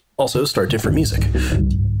 Also, start different music.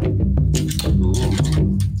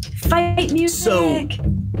 Fight music. So,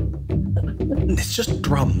 it's just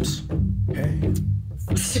drums. Okay.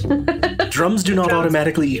 Drums do not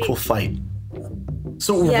automatically equal fight.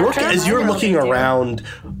 So, Yeah, Rook, drums as you're I know looking they do. around,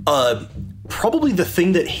 probably the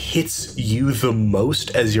thing that hits you the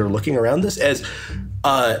most as you're looking around this, as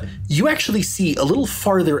you actually see a little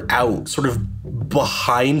farther out, sort of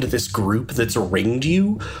behind this group that's ringed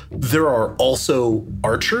you, there are also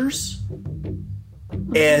archers.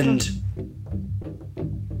 And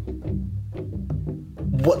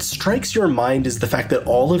what strikes your mind is the fact that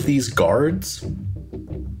all of these guards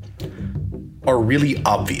are really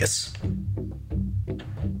obvious.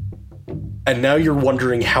 And now you're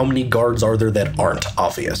wondering how many guards are there that aren't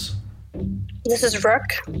obvious. This is Rook.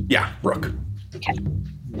 Yeah, Rook. Okay.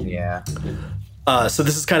 Yeah. So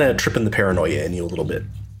this is kind of tripping the paranoia in you a little bit.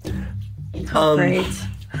 Great.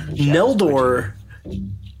 Neldor,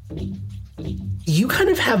 you kind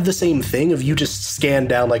of have the same thing of you just scan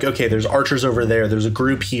down like, okay, there's archers over there, there's a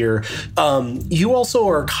group here. You also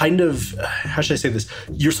are kind of, how should I say this?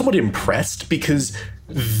 You're somewhat impressed because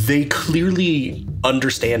they clearly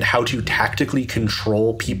understand how to tactically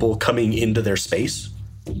control people coming into their space.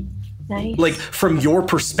 Nice. Like, from your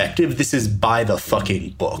perspective, this is by the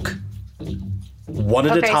fucking book. One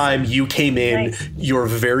at a time, you came in, nice. You're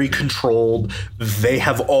very controlled, they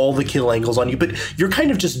have all the kill angles on you, but you're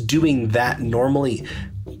kind of just doing that normally.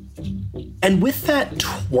 And with that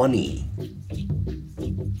 20,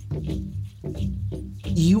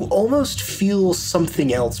 you almost feel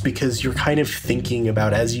something else because you're kind of thinking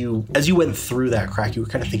about, as you went through that crack, you were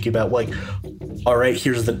kind of thinking about like, all right,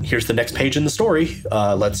 here's the next page in the story.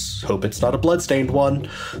 Let's hope it's not a bloodstained one.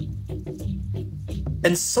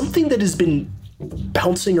 And something that has been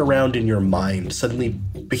bouncing around in your mind suddenly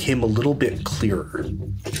became a little bit clearer.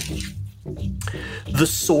 The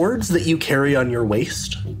swords that you carry on your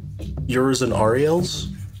waist, yours and Ariel's,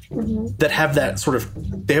 that have that sort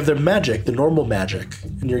of, they have their magic, the normal magic,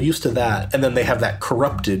 and you're used to that, and then they have that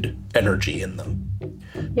corrupted energy in them.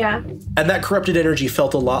 Yeah. And that corrupted energy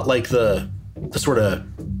felt a lot like the sort of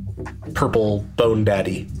purple bone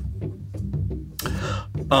daddy.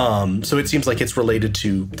 So it seems like it's related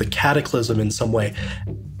to the cataclysm in some way.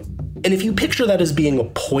 And if you picture that as being a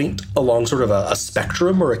point along sort of a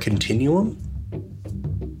spectrum or a continuum,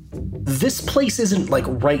 this place isn't like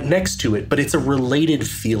right next to it, but it's a related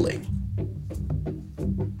feeling.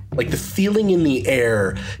 Like the feeling in the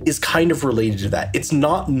air is kind of related to that. It's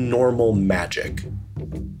not normal magic.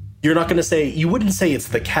 You're not going to say, you wouldn't say it's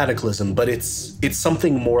the cataclysm, but it's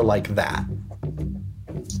something more like that.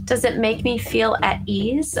 Does it make me feel at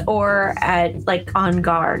ease or at like on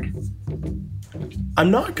guard?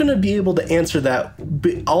 I'm not going to be able to answer that,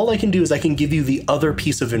 but all I can do is I can give you the other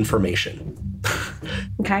piece of information.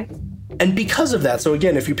 Okay. And because of that, so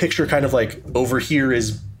again, if you picture kind of like over here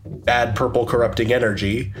is bad purple corrupting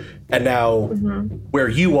energy, and now where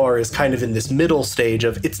you are is kind of in this middle stage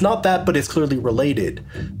of it's not that, but it's clearly related.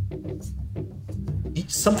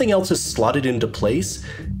 Something else is slotted into place.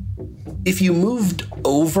 If you moved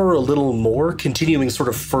over a little more, continuing sort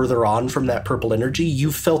of further on from that purple energy,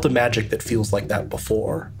 you've felt a magic that feels like that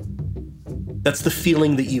before. That's the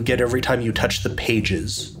feeling that you get every time you touch the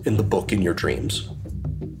pages in the book in your dreams.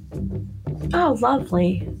 Oh,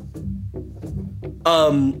 lovely.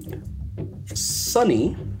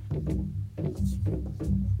 Sunny,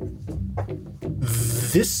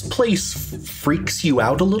 this place freaks you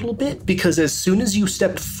out a little bit because as soon as you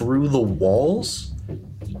step through the walls,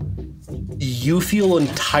 you feel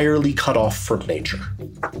entirely cut off from nature.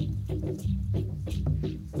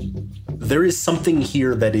 There is something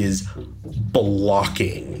here that is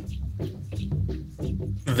blocking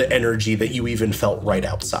the energy that you even felt right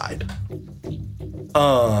outside.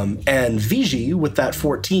 And Viji, with that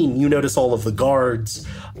 14, you notice all of the guards.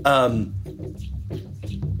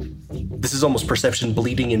 This is almost perception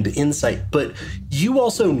bleeding into insight, but you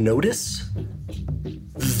also notice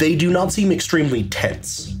they do not seem extremely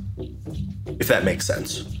tense, if that makes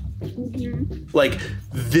sense. Like,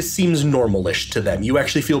 this seems normal-ish to them. You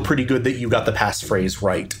actually feel pretty good that you got the passphrase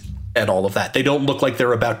right and all of that. They don't look like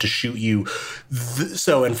they're about to shoot you.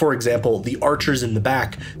 And for example, the archers in the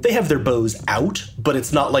back, they have their bows out, but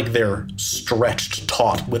it's not like they're stretched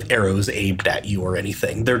taut with arrows aimed at you or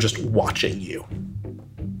anything. They're just watching you.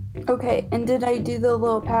 Okay, and did I do the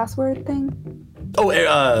little password thing? Oh,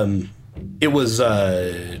 it was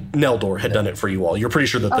Neldor had done it for you all. You're pretty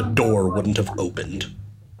sure that the door wouldn't have opened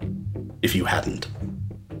if you hadn't.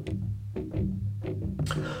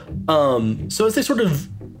 So as they sort of,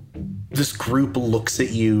 this group looks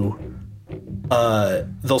at you,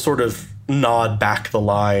 they'll sort of nod back the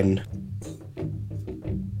line.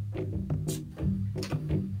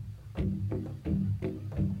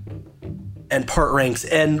 And part ranks,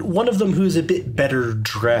 and one of them who's a bit better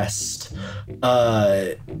dressed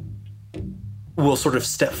will sort of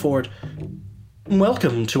step forward.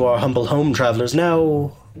 Welcome to our humble home, travelers.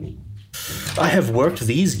 Now, I have worked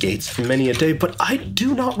these gates for many a day, but I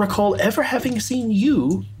do not recall ever having seen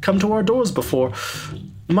you come to our doors before.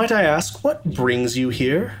 Might I ask, what brings you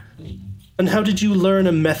here? And how did you learn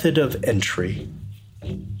a method of entry?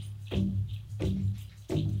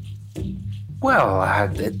 Well,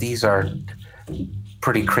 these are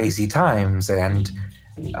pretty crazy times, and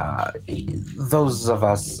those of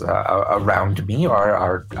us around me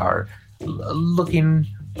are looking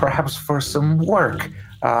perhaps for some work.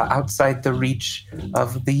 outside the reach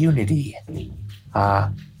of the Unity.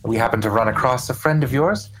 We happened to run across a friend of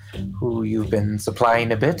yours who you've been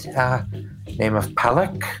supplying a bit, name of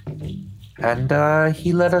Palak. And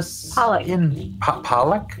he let us Pollock. in.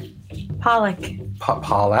 Palak?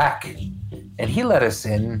 Palak. And he let us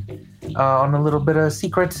in on a little bit of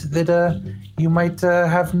secret that you might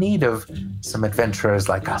have need of some adventurers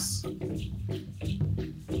like us.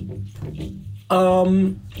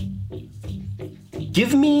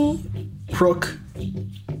 Give me Rook.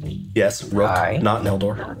 Yes, Rook, Aye. not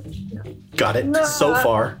Neldor. Got it so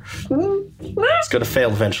far. It's going to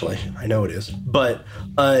fail eventually. I know it is. But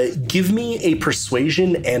give me a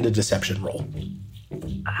persuasion and a deception roll.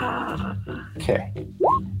 Okay.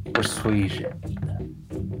 Persuasion.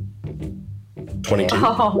 22.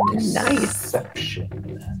 Oh, nice.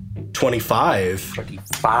 Deception. 25.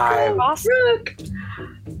 25. Awesome.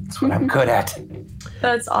 That's what I'm good at.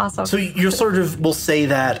 That's awesome. So you're sort of will say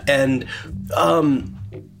that, and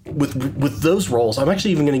with those rolls, I'm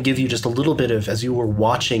actually even going to give you just a little bit of, as you were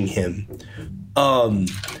watching him,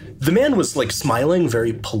 the man was like smiling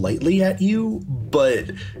very politely at you,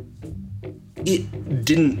 but it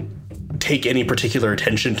didn't take any particular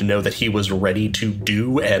attention to know that he was ready to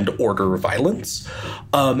do and order violence.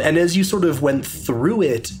 And as you sort of went through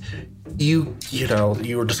it, you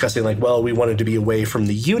were discussing like, well, we wanted to be away from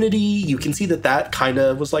the Unity. You can see that kind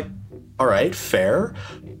of was like, all right, fair.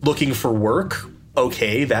 Looking for work.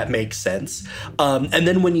 Okay, that makes sense. And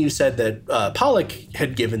then when you said that Pollock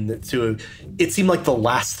had given it to, it seemed like the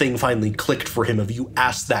last thing finally clicked for him. Of you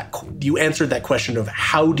answered that question of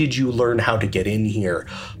how did you learn how to get in here,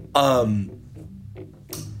 and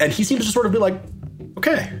he seemed to sort of be like,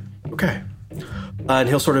 okay, and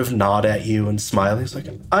he'll sort of nod at you and smile. He's like,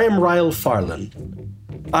 I am Ryle Farland.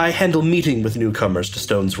 I handle meeting with newcomers to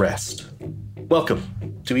Stone's Rest.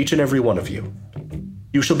 Welcome to each and every one of you.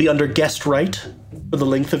 You shall be under guest right for the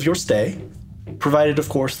length of your stay, provided, of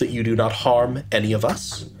course, that you do not harm any of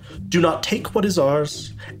us, do not take what is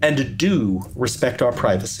ours, and do respect our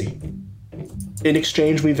privacy. In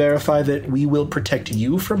exchange, we verify that we will protect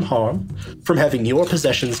you from harm, from having your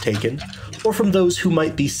possessions taken, or from those who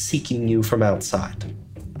might be seeking you from outside.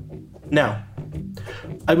 Now,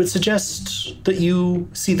 I would suggest that you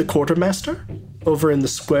see the quartermaster over in the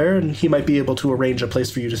square, and he might be able to arrange a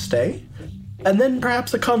place for you to stay. And then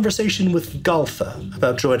perhaps a conversation with Galtha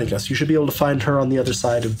about joining us. You should be able to find her on the other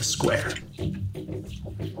side of the square.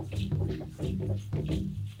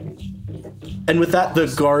 And with that,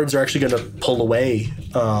 the guards are actually going to pull away.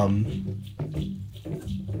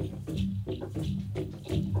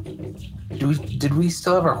 Did we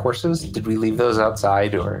still have our horses? Did we leave those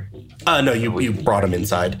outside, or? No, you brought him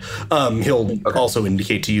inside. He'll also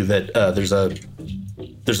indicate to you that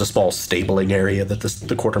there's a small stabling area that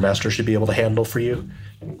the quartermaster should be able to handle for you.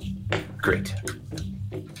 Great.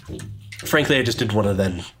 Frankly, I just didn't want to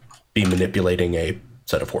then be manipulating a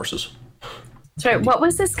set of horses. Sorry, what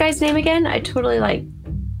was this guy's name again? I totally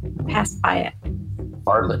passed by it.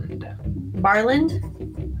 Farland. Barland?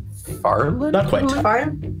 Farland? Not quite.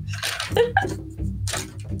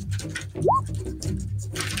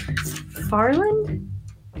 Farland?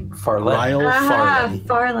 Farland. Ryle Farland.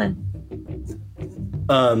 Farland.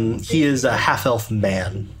 He is a half-elf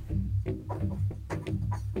man.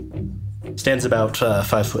 Stands about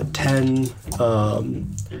 5'10",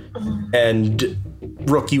 and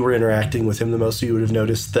Rook, you were interacting with him the most, so you would have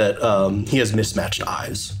noticed that he has mismatched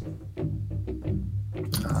eyes.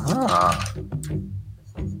 Ah.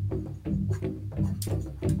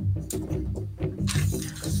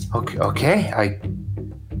 Okay.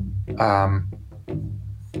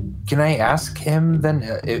 Can I ask him then?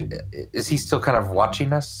 Is he still kind of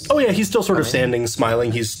watching us? Oh yeah, he's still sort of standing,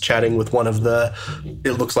 smiling. He's chatting with one of the,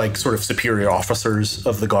 it looks like sort of superior officers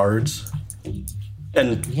of the guards.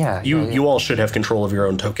 And you all should have control of your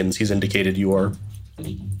own tokens. He's indicated you are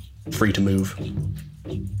free to move.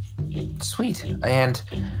 Sweet. And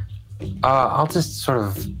I'll just sort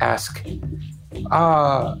of ask, we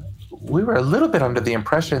were a little bit under the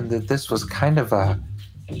impression that this was kind of a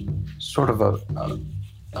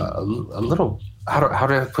little, how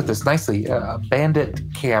do I put this nicely, a bandit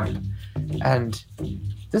camp, and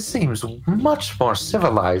this seems much more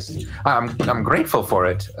civilized. I'm grateful for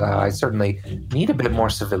it. I certainly need a bit more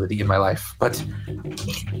civility in my life, but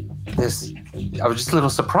I was just a little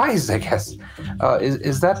surprised, I guess.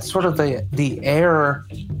 Is that sort of the air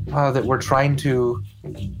that we're trying to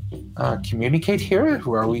communicate here?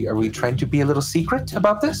 Are we trying to be a little secret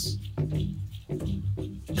about this?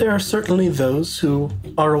 There are certainly those who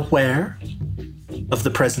are aware of the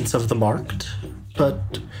presence of the marked, but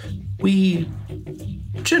we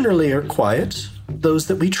generally are quiet. those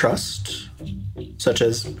that we trust, such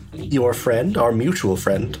as your friend, our mutual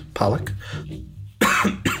friend, Pollock,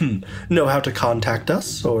 know how to contact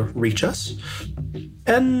us or reach us.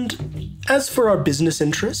 And as for our business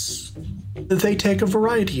interests, they take a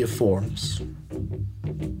variety of forms,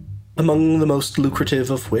 among the most lucrative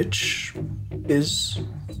of which is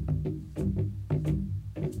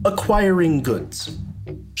acquiring goods,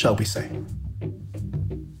 shall we say.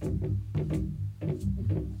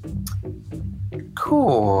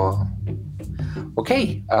 Cool.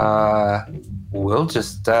 Okay, we'll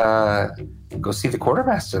just go see the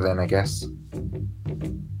quartermaster then, I guess.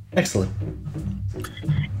 Excellent.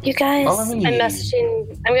 You guys, Follow me. I'm going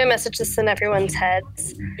to message this in everyone's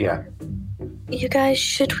heads. Yeah. You guys,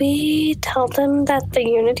 should we tell them that the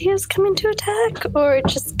Unity is coming to attack, or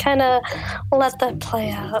just kind of let that play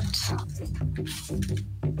out?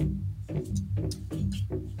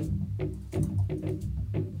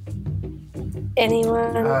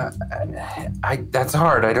 Anyone? That's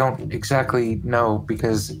hard. I don't exactly know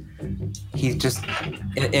because he just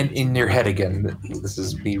in your head again. This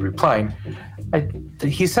is me replying.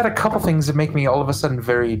 He said a couple things that make me all of a sudden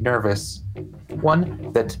very nervous.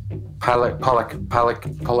 One, that Pollock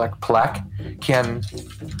can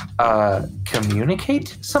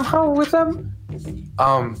communicate somehow with them.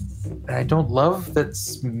 And I don't love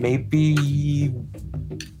that's maybe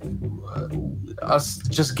us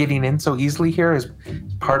just getting in so easily here is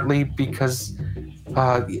partly because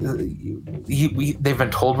they've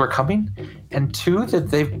been told we're coming, and two, that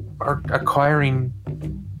they are acquiring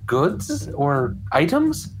goods or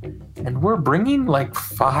items, and we're bringing like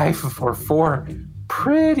 5 or 4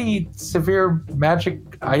 pretty severe magic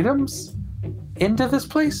items into this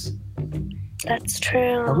place. That's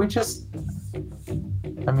true. Are we just...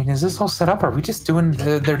 I mean, is this all set up? Are we just doing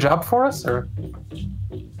their job for us, or...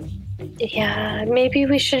 Yeah, maybe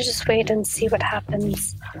we should just wait and see what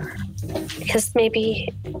happens. Because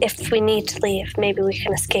maybe if we need to leave, maybe we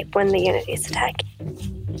can escape when the Unity is attacking.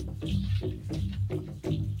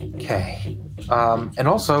 Okay. And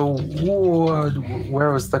also,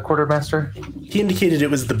 where was the quartermaster? He indicated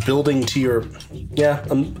it was the building to your... Yeah,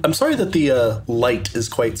 I'm sorry that the light is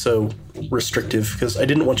quite so restrictive, because I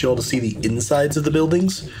didn't want you all to see the insides of the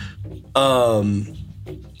buildings. Okay.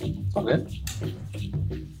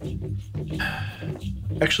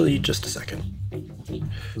 Actually, just a second.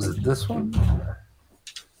 Was it this one?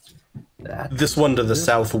 This one to the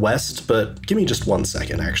southwest, but give me just 1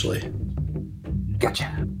 second, actually. Gotcha.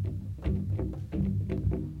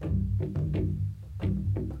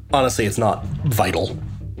 Honestly, it's not vital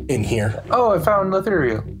in here. Oh, I found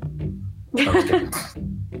Ethereal.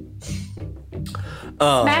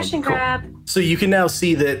 Smash and grab. So you can now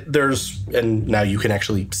see that there's, and now you can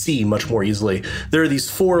actually see much more easily, there are these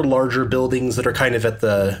 4 larger buildings that are kind of at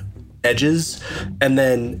the edges, and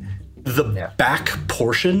then the back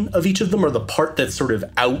portion of each of them, or the part that's sort of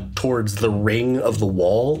out towards the ring of the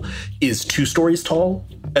wall, is 2 stories tall,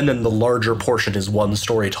 and then the larger portion is 1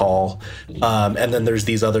 story tall. And then there's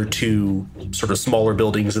these other 2 sort of smaller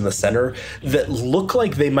buildings in the center that look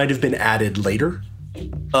like they might have been added later.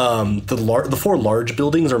 The 4 large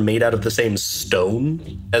buildings are made out of the same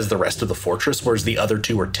stone as the rest of the fortress, whereas the other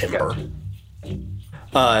 2 are timber.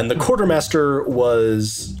 And the quartermaster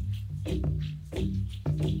was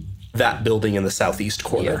that building in the southeast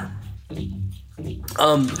corner.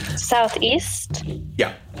 Southeast?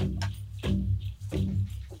 Yeah.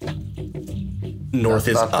 North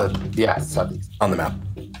is up southeast on the map.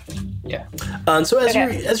 Yeah. And so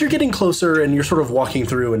as you're getting closer and you're sort of walking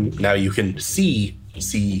through, and now you can see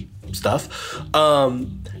stuff,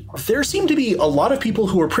 there seem to be a lot of people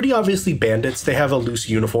who are pretty obviously bandits. They have a loose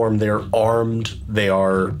uniform. They're armed. They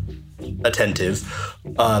are attentive,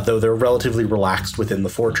 though they're relatively relaxed within the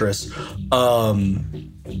fortress.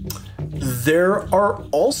 There are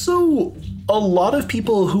also a lot of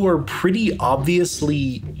people who are pretty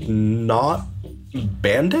obviously not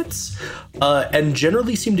bandits, and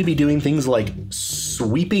generally seem to be doing things like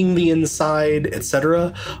sweeping the inside,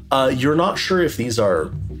 etc. You're not sure if these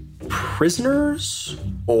are prisoners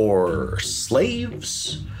or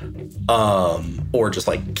slaves, or just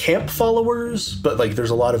like camp followers, but like there's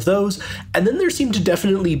a lot of those. And then there seem to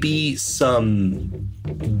definitely be some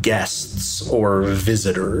guests or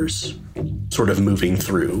visitors sort of moving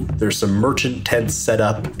through. There's some merchant tents set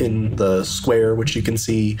up in the square, which you can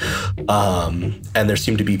see, and there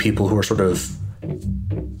seem to be people who are sort of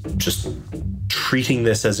just treating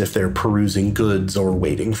this as if they're perusing goods or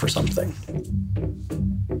waiting for something.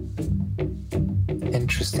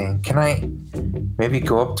 Interesting. Can I maybe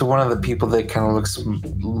go up to one of the people that kind of looks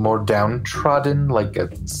more downtrodden, like a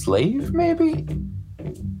slave, maybe?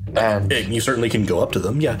 And You certainly can go up to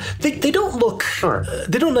them. Yeah, they don't look. Sure.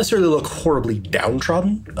 They don't necessarily look horribly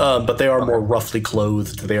downtrodden, but they are more roughly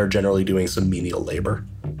clothed. They are generally doing some menial labor.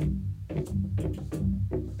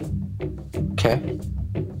 okay.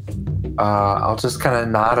 I'll just kind of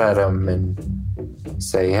nod at them and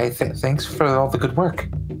say, hey, thanks for all the good work.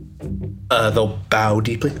 They'll bow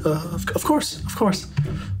deeply. Of course.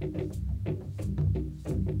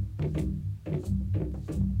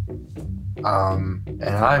 And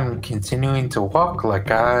I'm continuing to walk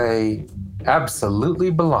like I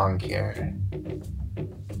absolutely belong here.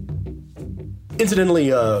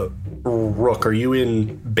 Incidentally, Rook, are you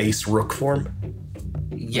in base Rook form?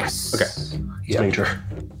 Yes. Okay. Just Yep. making sure.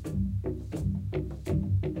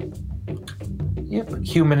 Yep.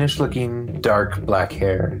 Humanish looking, dark black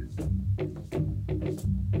hair.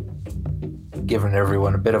 Giving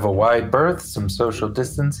everyone a bit of a wide berth, some social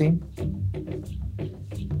distancing.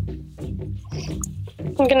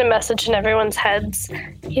 I'm gonna message in everyone's heads.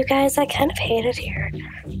 You guys, I kind of hate it here.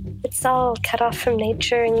 It's all cut off from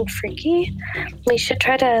nature and freaky. We should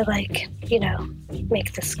try to,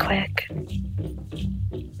 make this quick.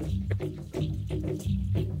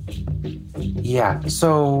 Yeah,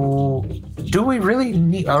 so do we really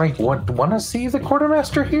need, want to see the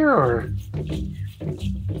quartermaster here, or?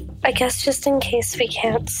 I guess just in case we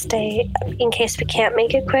can't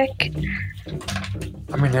make it quick,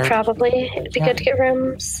 I mean, probably it'd be good to get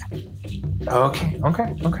rooms. Okay.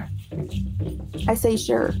 I say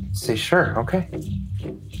sure. Say sure, okay.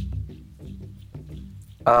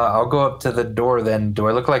 I'll go up to the door then. Do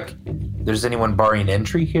I look like there's anyone barring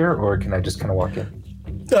entry here, or can I just kind of walk in?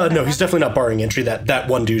 No, he's definitely not barring entry. That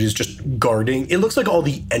one dude is just guarding. It looks like all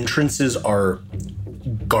the entrances are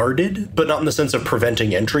guarded, but not in the sense of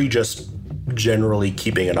preventing entry, just generally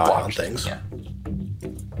keeping an eye on things. Yeah.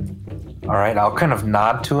 All right, I'll kind of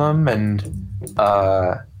nod to him and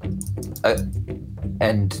how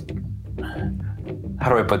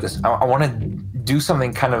do I put this? I want to do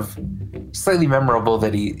something kind of slightly memorable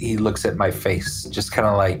that he looks at my face, just kind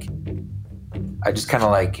of like, I just kind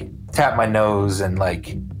of like tap my nose and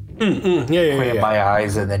like point at my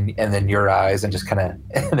eyes and then your eyes and just kind of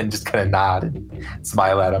nod and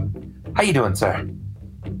smile at him. How you doing, sir?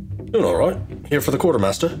 Doing all right. Here for the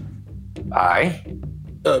quartermaster. Aye.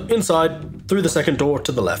 Inside, through the second door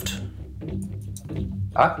to the left.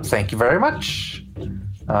 Thank you very much.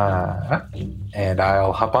 And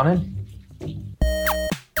I'll hop on in.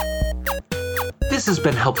 This has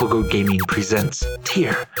been Helpful Goat Gaming presents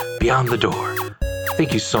Tier Beyond the Door.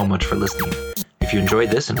 Thank you so much for listening. If you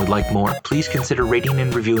enjoyed this and would like more, please consider rating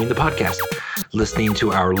and reviewing the podcast, listening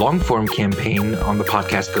to our long-form campaign on the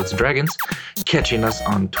podcast Goats and Dragons, catching us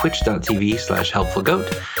on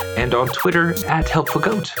twitch.tv/helpfulgoat, and on Twitter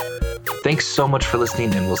 @helpfulgoat. Thanks so much for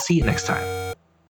listening, and we'll see you next time.